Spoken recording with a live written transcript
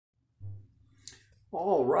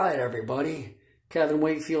All right, everybody. Kevin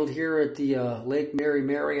Wakefield here at the Lake Mary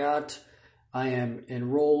Marriott. I am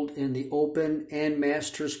enrolled in the Open and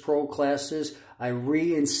Masters Pro classes. I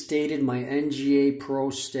reinstated my NGA Pro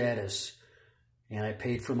status, and I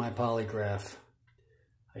paid for my polygraph.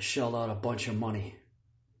 I shelled out a bunch of money,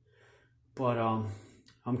 but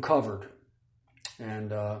I'm covered,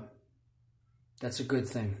 and that's a good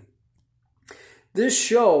thing. This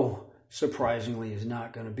show, surprisingly, is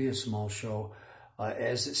not going to be a small show.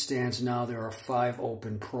 As it stands now, there are 5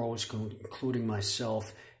 Open Pros, including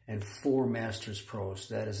myself, and 4 Masters Pros.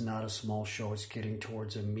 That is not a small show. It's getting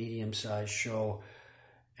towards a medium-sized show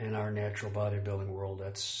in our natural bodybuilding world.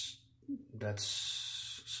 That's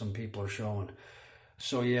some people are showing.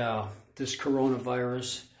 So yeah, this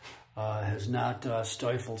coronavirus has not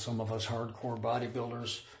stifled some of us hardcore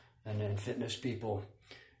bodybuilders and fitness people.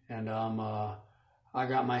 And I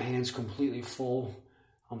got my hands completely full.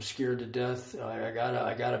 I'm scared to death. I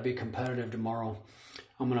gotta be competitive tomorrow.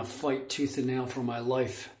 I'm gonna fight tooth and nail for my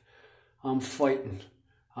life. I'm fighting.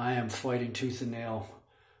 I am fighting tooth and nail.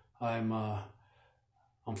 I'm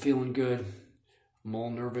feeling good. I'm all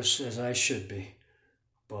nervous as I should be,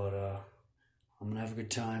 but I'm gonna have a good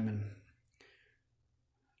time, and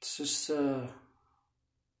it's just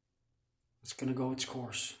it's gonna go its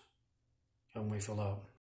course. Kevin Wakefield out.